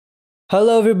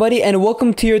Hello everybody and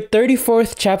welcome to your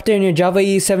 34th chapter in your Java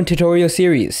EE7 tutorial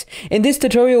series. In this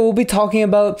tutorial, we'll be talking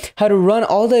about how to run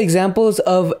all the examples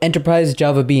of enterprise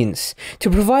Java beans. To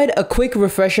provide a quick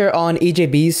refresher on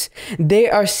EJBs, they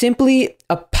are simply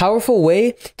a powerful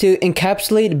way to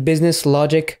encapsulate business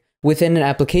logic within an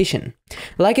application.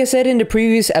 Like I said in the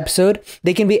previous episode,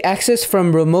 they can be accessed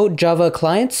from remote Java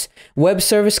clients, web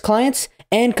service clients,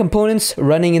 and components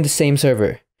running in the same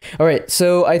server. Alright,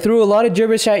 so I threw a lot of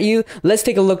gibberish at you. Let's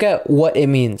take a look at what it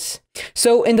means.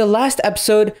 So in the last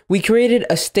episode, we created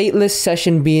a stateless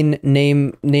session bean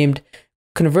named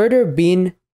converter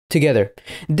bean together.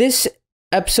 This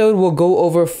episode will go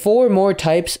over 4 more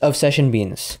types of session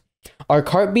beans. Our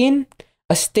cart bean,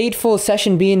 a stateful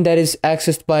session bean that is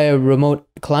accessed by a remote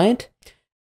client,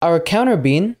 our counter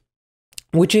bean,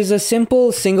 which is a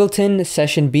simple singleton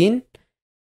session bean,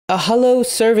 a hello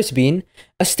service bean,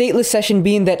 a stateless session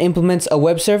bean that implements a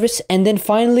web service, and then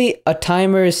finally a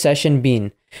timer session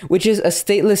bean, which is a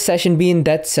stateless session bean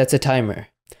that sets a timer.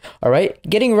 Alright,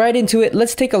 getting right into it,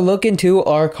 let's take a look into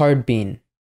our cart bean.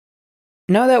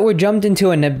 Now that we're jumped into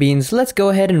our NetBeans, let's go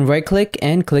ahead and right click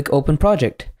and click open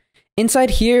project. Inside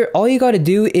here, all you gotta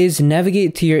do is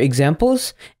navigate to your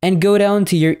examples and go down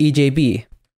to your EJB.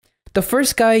 The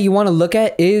first guy you wanna look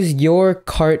at is your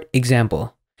cart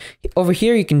example. Over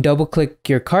here, you can double click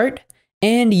your cart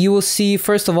and you will see,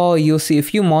 first of all, you'll see a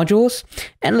few modules,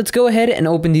 and let's go ahead and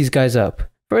open these guys up.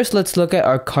 First, let's look at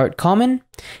our cart common,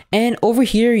 and over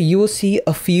here, you will see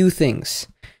a few things.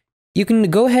 You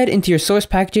can go ahead into your source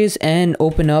packages and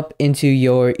open up into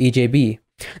your EJB.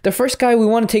 The first guy we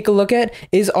want to take a look at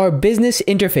is our business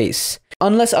interface.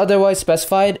 Unless otherwise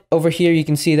specified, over here you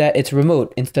can see that it's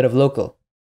remote instead of local.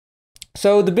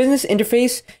 So the business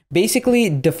interface basically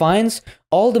defines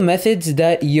all the methods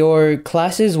that your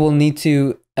classes will need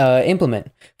to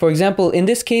implement. For example, in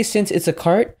this case, since it's a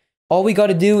cart, all we got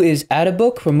to do is add a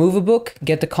book, remove a book,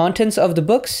 get the contents of the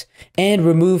books, and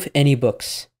remove any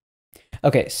books.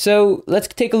 Okay, so let's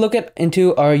take a look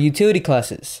into our utility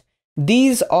classes.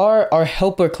 These are our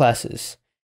helper classes.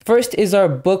 First is our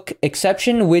book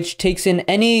exception, which takes in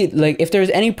any, if there's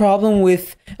any problem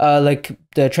with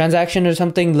the transaction or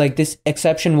something, this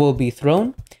exception will be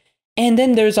thrown. And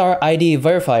then there's our ID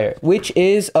verifier, which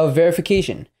is a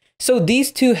verification. So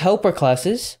these two helper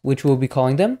classes, which we'll be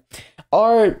calling them,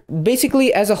 are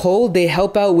basically, as a whole, they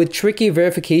help out with tricky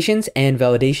verifications and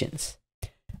validations.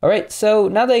 Alright, so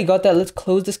now that you got that, let's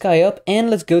close this guy up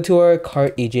and let's go to our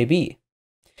cart EJB.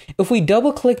 If we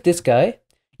double click this guy,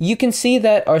 you can see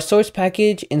that our source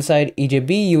package inside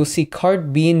EJB, you will see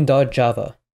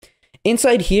cartbean.java.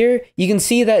 Inside here, you can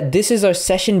see that this is our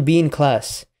session bean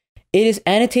class. It is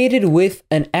annotated with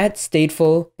an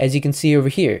 @stateful, as you can see over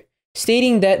here,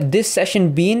 stating that this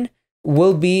session bean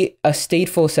will be a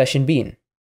stateful session bean.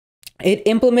 It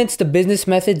implements the business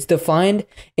methods defined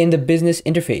in the business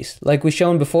interface. Like we've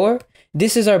shown before,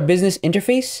 this is our business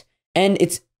interface, and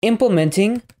it's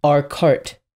implementing our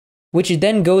cart, which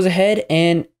then goes ahead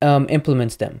and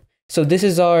implements them. So this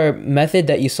is our method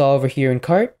that you saw over here in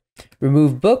cart: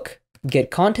 remove book,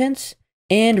 get contents,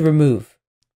 and remove.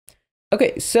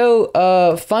 Okay, so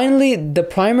finally, the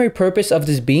primary purpose of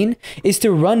this bean is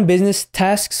to run business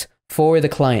tasks for the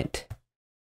client.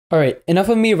 Alright, enough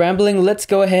of me rambling, let's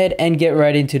go ahead and get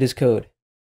right into this code.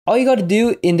 All you gotta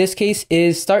do in this case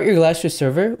is start your Glassfish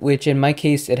server, which in my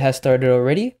case, it has started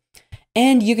already,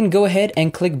 and you can go ahead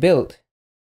and click build.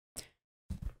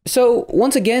 So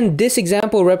once again, this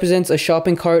example represents a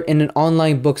shopping cart in an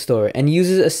online bookstore and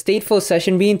uses a stateful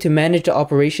session bean to manage the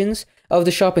operations of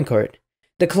the shopping cart.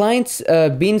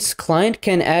 The bean's client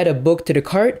can add a book to the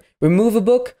cart, remove a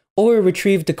book, or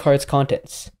retrieve the cart's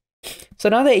contents. So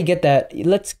now that you get that,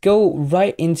 let's go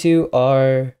right into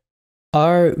our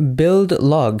build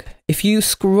log. If you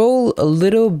scroll a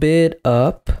little bit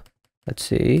up, let's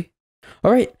see.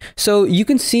 All right, so you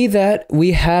can see that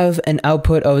we have an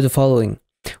output of the following.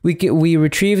 We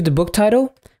retrieved the book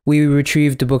title, we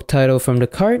retrieved the book title from the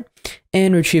cart,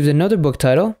 and retrieved another book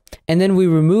title, and then we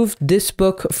removed this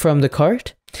book from the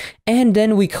cart, and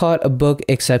then we caught a book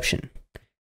exception.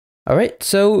 Alright,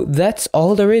 so that's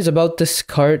all there is about this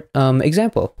cart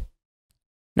example.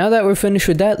 Now that we're finished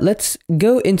with that, let's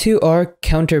go into our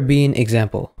counter bean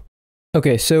example.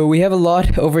 Okay, so we have a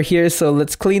lot over here, so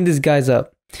let's clean these guys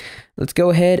up. Let's go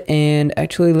ahead and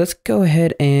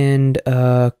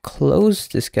close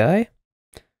this guy,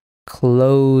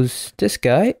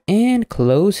 and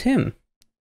close him.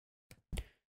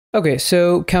 Okay,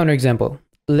 so counter example.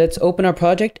 Let's open our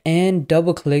project and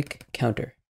double click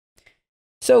counter.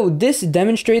 So this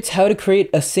demonstrates how to create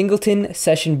a singleton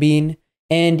session bean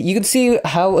And you can see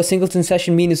how a singleton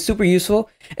session bean is super useful,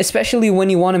 especially when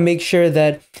you want to make sure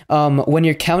that when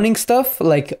you're counting stuff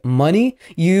like money,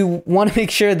 you want to make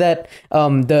sure that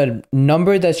the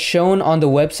number that's shown on the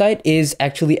website is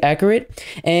actually accurate.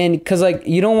 And because like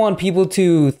you don't want people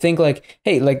to think like,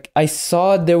 hey, like I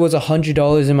saw there was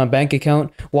 $100 in my bank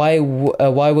account. Why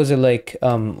was it like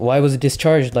why was it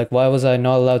discharged? Like why was I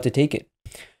not allowed to take it?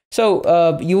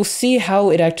 So you'll see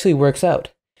how it actually works out.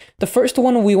 The first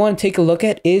one we want to take a look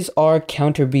at is our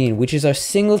counter bean, which is our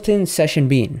singleton session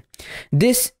bean.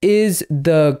 This is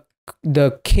the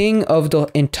king of the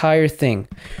entire thing.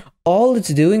 All it's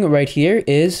doing right here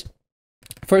is,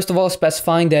 first of all,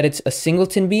 specifying that it's a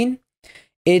singleton bean.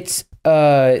 It's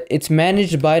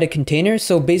managed by the container.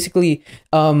 So basically,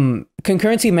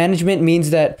 concurrency management means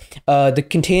that the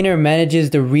container manages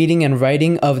the reading and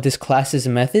writing of this class's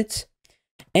methods.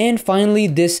 And finally,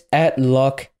 this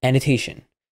 @lock annotation.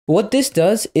 What this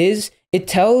does is it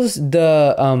tells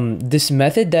the this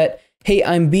method that, hey,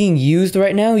 I'm being used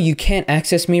right now. You can't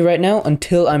access me right now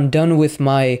until I'm done with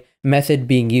my method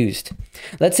being used.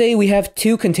 Let's say we have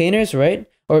two containers, right?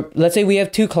 Or let's say we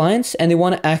have two clients and they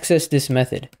want to access this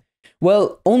method.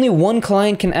 Well, only one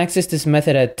client can access this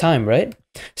method at a time, right?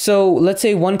 So let's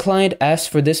say one client asks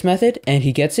for this method and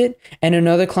he gets it, and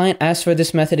another client asks for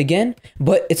this method again,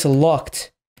 but it's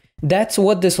locked. That's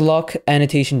what this lock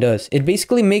annotation does. It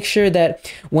basically makes sure that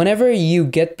whenever you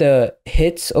get the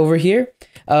hits over here,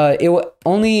 it will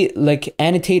only like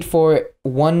annotate for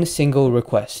one single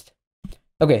request.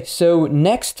 Okay, so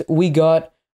next we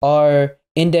got our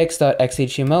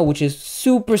index.xhtml, which is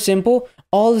super simple.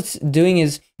 All it's doing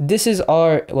is, this is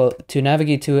our, well, to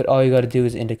navigate to it, all you got to do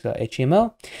is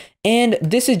index.html. And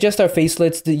this is just our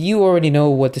facelets that you already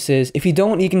know what this is. If you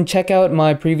don't, you can check out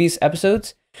my previous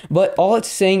episodes. But all it's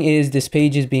saying is this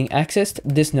page is being accessed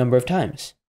this number of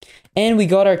times. And we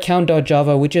got our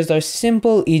count.java, which is our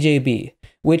simple EJB,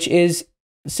 which is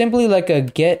simply like a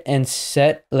get and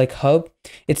set like hub.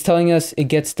 It's telling us it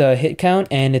gets the hit count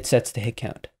and it sets the hit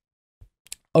count.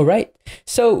 All right,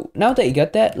 so now that you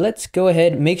got that, let's go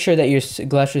ahead, make sure that your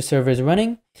Glacier server is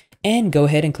running, and go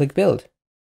ahead and click build.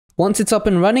 Once it's up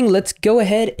and running, let's go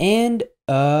ahead and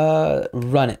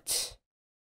run it.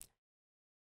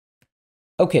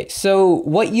 Okay, so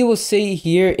what you will see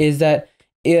here is that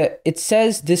it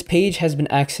says this page has been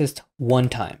accessed one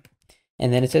time,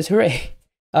 and then it says hooray.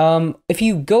 If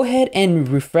you go ahead and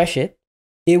refresh it,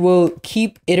 it will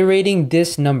keep iterating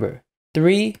this number,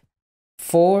 3,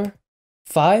 4,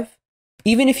 5.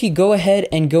 Even if you go ahead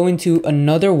and go into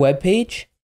another web page,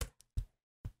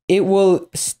 it will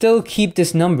still keep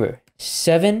this number,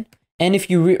 7. And if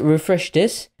you refresh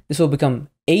this will become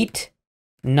 8,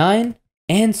 9,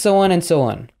 and so on and so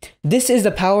on. This is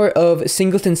the power of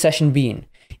singleton session bean.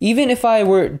 Even if I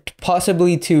were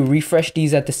possibly to refresh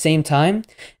these at the same time,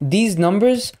 these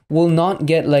numbers will not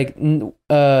get like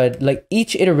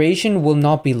each iteration will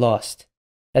not be lost.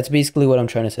 That's basically what I'm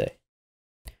trying to say.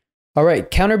 All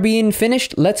right, counter bean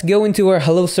finished. Let's go into our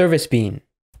hello service bean.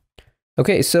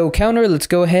 Okay, so counter, let's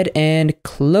go ahead and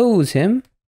close him.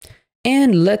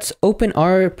 And let's open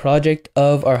our project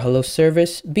of our hello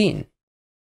service bean.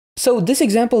 So this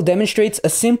example demonstrates a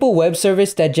simple web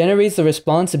service that generates the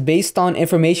response based on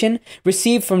information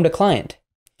received from the client.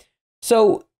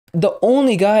 So the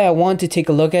only guy I want to take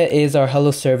a look at is our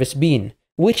hello service bean,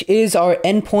 which is our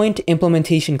endpoint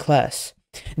implementation class.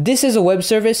 This is a web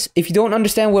service. If you don't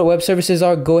understand what web services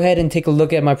are, go ahead and take a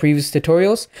look at my previous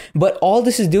tutorials. But all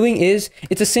this is doing is,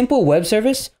 it's a simple web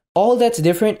service. All that's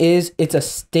different is it's a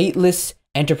stateless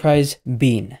enterprise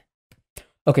bean.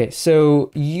 Okay,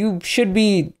 so you should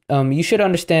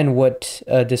understand what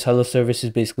this hello service is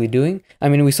basically doing. I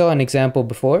mean, we saw an example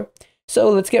before. So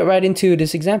let's get right into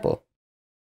this example.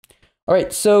 All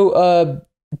right, so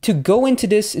to go into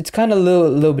this, it's kind of a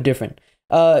little bit different.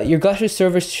 Your Glacier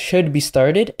server should be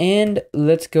started, and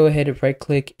let's go ahead and right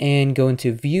click and go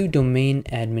into view domain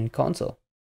admin console.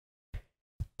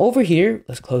 Over here,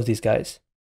 let's close these guys.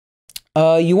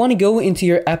 You want to go into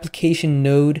your application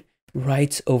node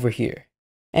right over here,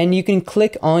 and you can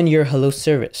click on your hello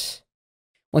service.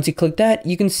 Once you click that,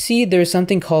 you can see there's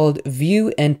something called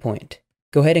view endpoint.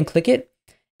 Go ahead and click it.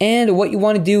 And what you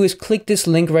want to do is click this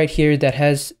link right here that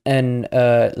has an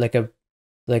like a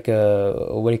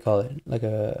what do you call it? Like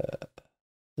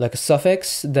a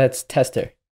suffix that's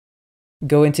tester.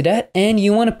 Go into that, and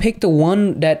you want to pick the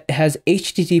one that has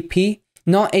HTTP,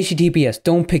 not HTTPS.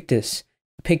 Don't pick this.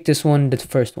 Pick this one, the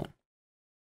first one.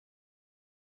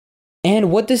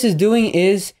 And what this is doing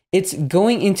is it's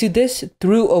going into this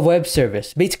through a web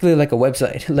service, basically like a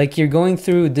website. Like you're going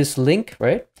through this link,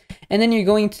 right? And then you're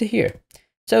going to here.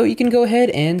 So you can go ahead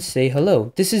and say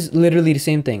hello. This is literally the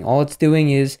same thing. All it's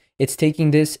doing is it's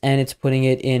taking this and it's putting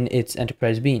it in its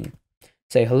enterprise bean.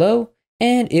 Say hello,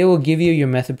 and it will give you your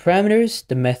method parameters,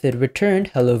 the method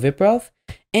returned, hello Viprof,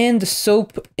 and the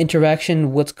SOAP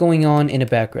interaction, what's going on in the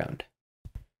background.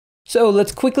 So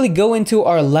let's quickly go into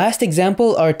our last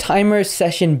example, our timer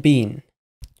session bean.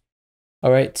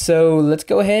 Alright, so let's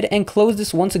go ahead and close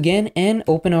this once again and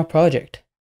open our project.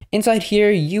 Inside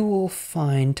here, you will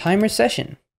find timer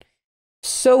session.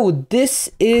 So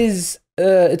this is,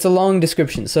 it's a long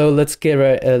description, so let's get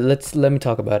right, let me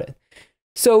talk about it.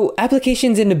 So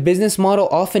applications in the business model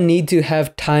often need to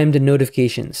have timed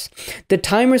notifications. The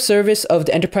timer service of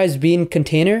the enterprise bean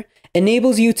container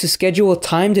enables you to schedule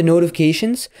timed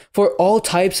notifications for all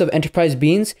types of enterprise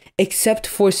beans except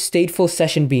for stateful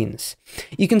session beans.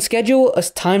 You can schedule a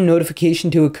timed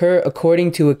notification to occur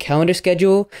according to a calendar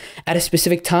schedule at a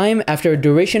specific time after a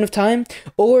duration of time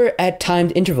or at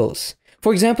timed intervals.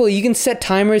 For example, you can set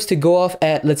timers to go off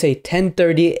at, let's say,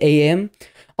 10:30 a.m.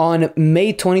 on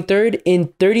May 23rd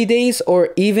in 30 days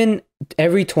or even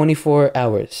every 24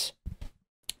 hours.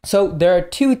 So there are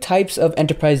two types of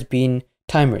enterprise bean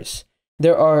timers.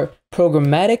 There are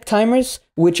programmatic timers,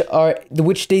 which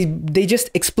they just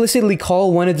explicitly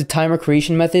call one of the timer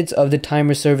creation methods of the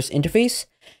timer service interface.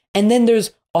 And then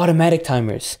there's automatic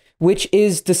timers, which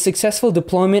is the successful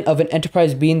deployment of an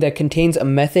enterprise bean that contains a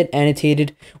method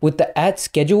annotated with the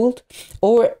 @scheduled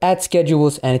or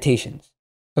 @schedules annotations.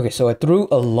 Okay, so I threw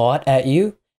a lot at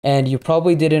you, and you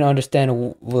probably didn't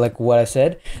understand like what I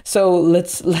said. So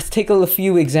let's take a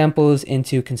few examples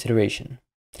into consideration.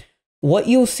 What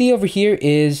you'll see over here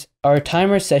is our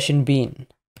timer session bean,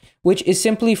 which is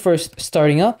simply first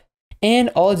starting up, and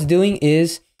all it's doing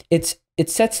is it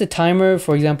sets the timer,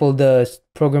 for example, the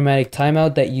programmatic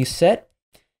timeout that you set,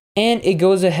 and it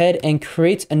goes ahead and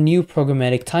creates a new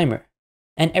programmatic timer.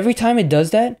 And every time it does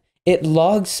that, it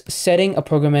logs setting a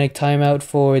programmatic timeout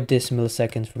for this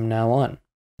milliseconds from now on.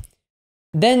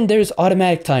 Then there's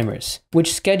automatic timers,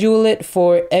 which schedule it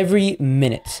for every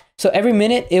minute. So every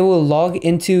minute it will log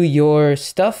into your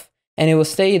stuff and it will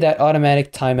say that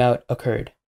automatic timeout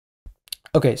occurred.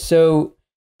 Okay, so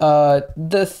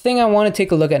the thing I want to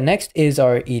take a look at next is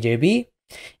our EJB.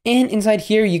 And inside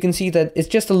here, you can see that it's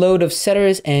just a load of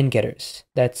setters and getters.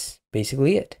 That's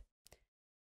basically it.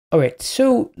 All right,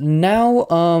 so now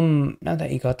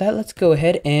that you got that, let's go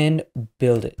ahead and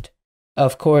build it.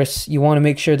 Of course, you want to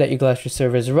make sure that your Glassfish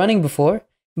server is running before,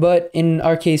 but in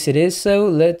our case it is, so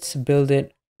let's build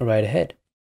it right ahead.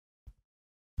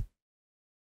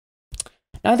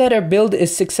 Now that our build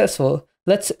is successful,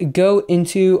 let's go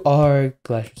into our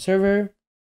Glassfish server.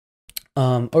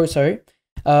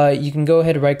 You can go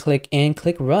ahead and right click and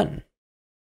click run.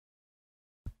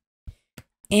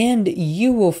 And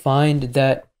you will find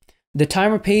that the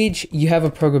timer page, you have a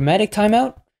programmatic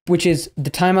timeout, which is the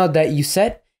timeout that you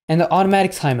set, and the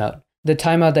automatic timeout, the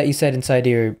timeout that you set inside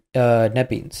your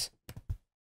NetBeans.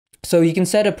 So you can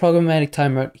set a programmatic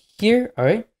timeout here, all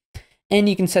right? And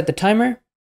you can set the timer,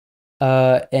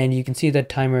 and you can see that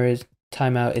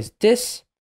timeout is this.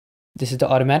 This is the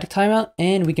automatic timeout,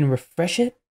 and we can refresh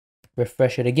it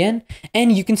again.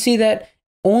 And you can see that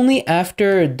only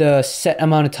after the set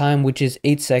amount of time, which is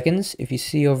 8 seconds, if you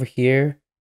see over here.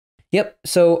 Yep,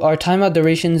 so our timeout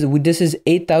durations, this is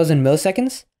 8,000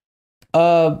 milliseconds.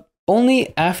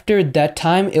 Only after that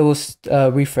time it will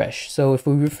refresh. So if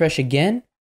we refresh again,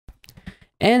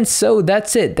 and so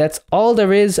that's it. That's all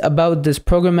there is about this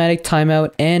programmatic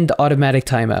timeout and the automatic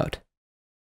timeout.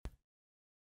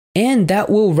 And that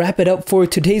will wrap it up for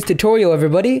today's tutorial,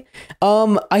 everybody.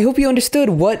 I hope you understood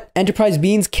what enterprise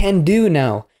beans can do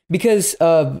now, because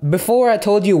before I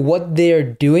told you what they're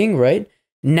doing, right?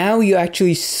 Now you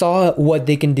actually saw what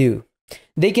they can do.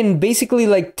 They can basically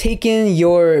like take in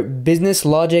your business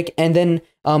logic and then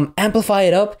amplify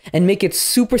it up and make it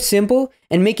super simple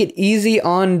and make it easy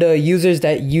on the users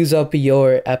that use up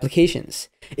your applications.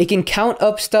 It can count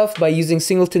up stuff by using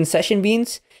singleton session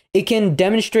beans. It can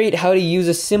demonstrate how to use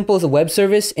a simple web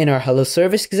service in our Hello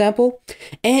Service example.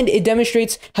 And it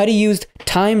demonstrates how to use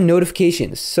time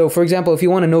notifications. So for example, if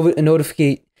you want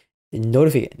to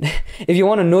if you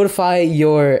want to notify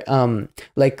your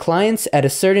like clients at a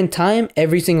certain time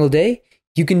every single day,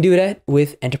 you can do that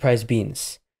with enterprise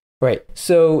beans. Right,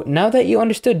 so now that you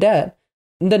understood that,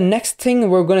 the next thing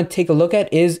we're going to take a look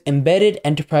at is embedded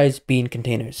enterprise bean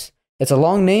containers. It's a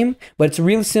long name, but it's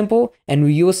really simple,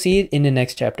 and you will see it in the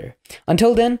next chapter.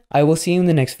 Until then, I will see you in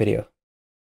the next video.